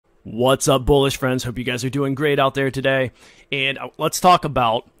What's up, Bullish friends? Hope you guys are doing great out there today. And let's talk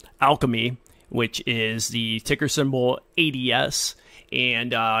about Alkimi, which is the ticker symbol ADS.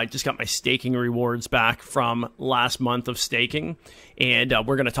 And I just got my staking rewards back from last month of staking. And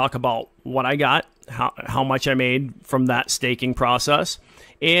we're going to talk about what I got, how much I made from that staking process.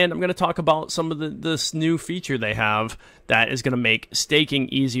 And I'm going to talk about some of this new feature they have that is going to make staking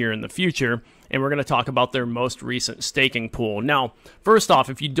easier in the future. And we're going to talk about their most recent staking pool. Now, first off,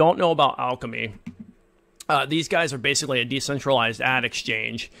 if you don't know about Alkimi, these guys are basically a decentralized ad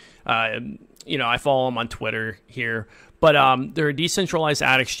exchange. You know, I follow them on Twitter here. But they're a decentralized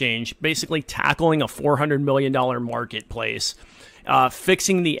ad exchange, basically tackling a $400 million marketplace,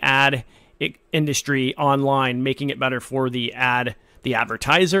 fixing the ad industry online, making it better for the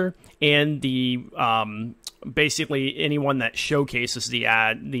advertiser, and the basically anyone that showcases the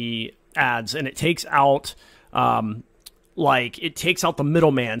ads, and it takes out the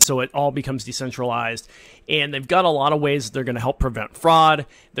middleman, so it all becomes decentralized. And they've got a lot of ways they're going to help prevent fraud.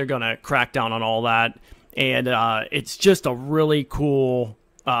 They're going to crack down on all that. And it's just a really cool,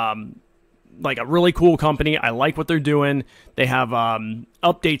 company. I like what they're doing. They have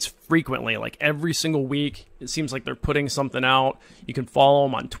updates frequently, like every single week. It seems like they're putting something out. You can follow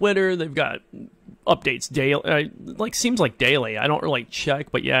them on Twitter. They've got updates daily, seems like daily. I don't really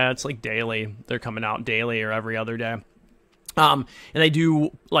check, but yeah, it's like daily. They're coming out daily or every other day. And they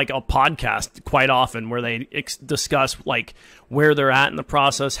do like a podcast quite often where they discuss like where they're at in the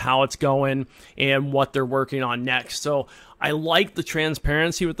process, how it's going, and what they're working on next. So I like the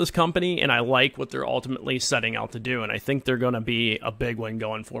transparency with this company, and I like what they're ultimately setting out to do. And I think they're going to be a big one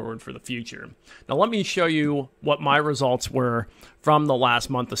going forward for the future. Now, let me show you what my results were from the last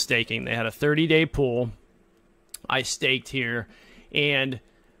month of staking. They had a 30-day pool. I staked here, and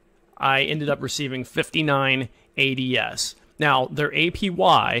I ended up receiving 59 ADS. Now, their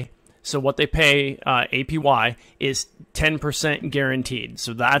APY, so what they pay APY is 10% guaranteed.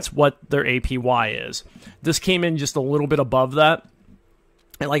 So that's what their APY is. This came in just a little bit above that.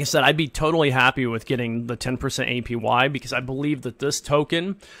 And like I said, I'd be totally happy with getting the 10% APY because I believe that this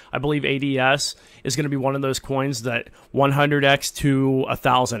token, I believe ADS, is going to be one of those coins that 100x to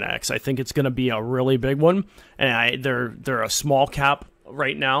 1000x. I think it's going to be a really big one. And they're a small cap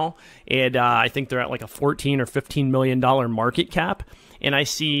right now, and I think they're at like a $14 or $15 million market cap, and I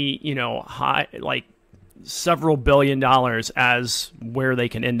see, you know, several billion dollars as where they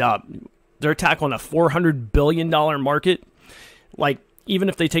can end up. They're tackling a $400 billion market. Like, even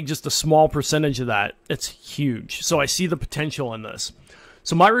if they take just a small percentage of that, it's huge. So I see the potential in this.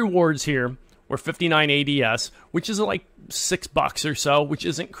 So my rewards here were 59 ADS, which is like $6 or so, which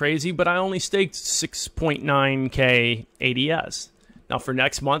isn't crazy, but I only staked 6.9K ADS. Now for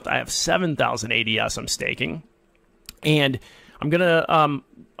next month, I have 7,000 ADS I'm staking, and I'm gonna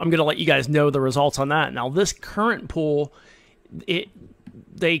let you guys know the results on that. Now this current pool,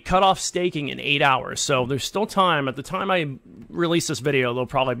 they cut off staking in 8 hours, so there's still time. At the time I release this video, there'll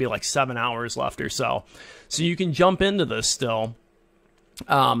probably be like 7 hours left or so. So you can jump into this still.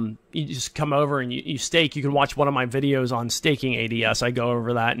 You just come over and you stake. You can watch one of my videos on staking ADS. I go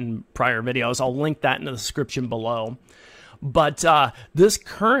over that in prior videos. I'll link that in the description below. But this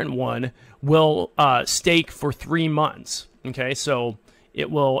current one will stake for 3 months. Okay, so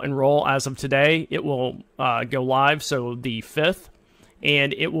it will enroll as of today. It will go live, so the 5th,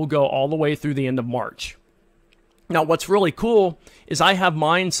 and it will go all the way through the end of March. Now, what's really cool is I have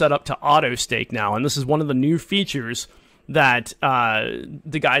mine set up to auto stake now, and this is one of the new features that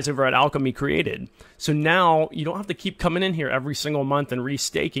the guys over at Alkimi created. So now you don't have to keep coming in here every single month and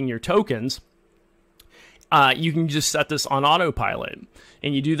restaking your tokens. You can just set this on autopilot,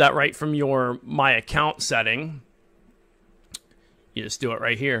 and you do that right from your My Account setting. You just do it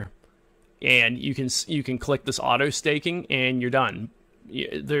right here, and you can click this auto staking, and you're done.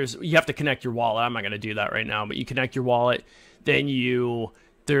 You have to connect your wallet. I'm not going to do that right now, but you connect your wallet, then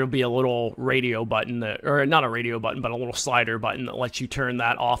there'll be a little radio button or not a radio button, but a little slider button that lets you turn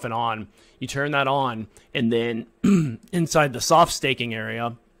that off and on. You turn that on, and then inside the soft staking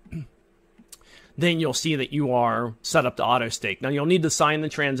area, then you'll see that you are set up to auto stake. Now you'll need to sign the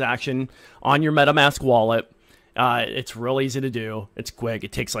transaction on your MetaMask wallet. It's real easy to do. It's quick.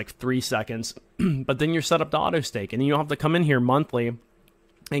 It takes like 3 seconds, but then you're set up to auto stake, and then you'll have to come in here monthly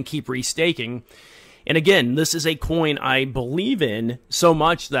and keep restaking. And again, this is a coin I believe in so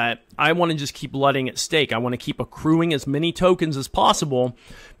much that I want to just keep letting it stake. I want to keep accruing as many tokens as possible,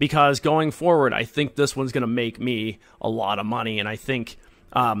 because going forward, I think this one's going to make me a lot of money. And I think,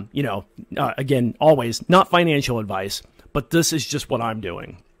 again, always not financial advice, but this is just what I'm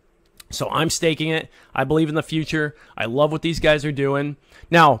doing. So I'm staking it. I believe in the future. I love what these guys are doing.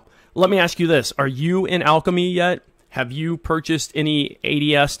 Now, let me ask you this. Are you in Alkimi yet? Have you purchased any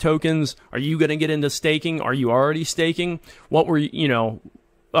ADS tokens? Are you going to get into staking? Are you already staking? What were you know,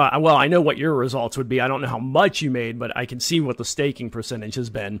 well, I know what your results would be. I don't know how much you made, but I can see what the staking percentage has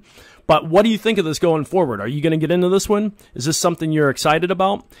been. But what do you think of this going forward? Are you going to get into this one? Is this something you're excited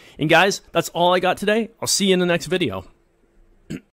about? And guys, that's all I got today. I'll see you in the next video.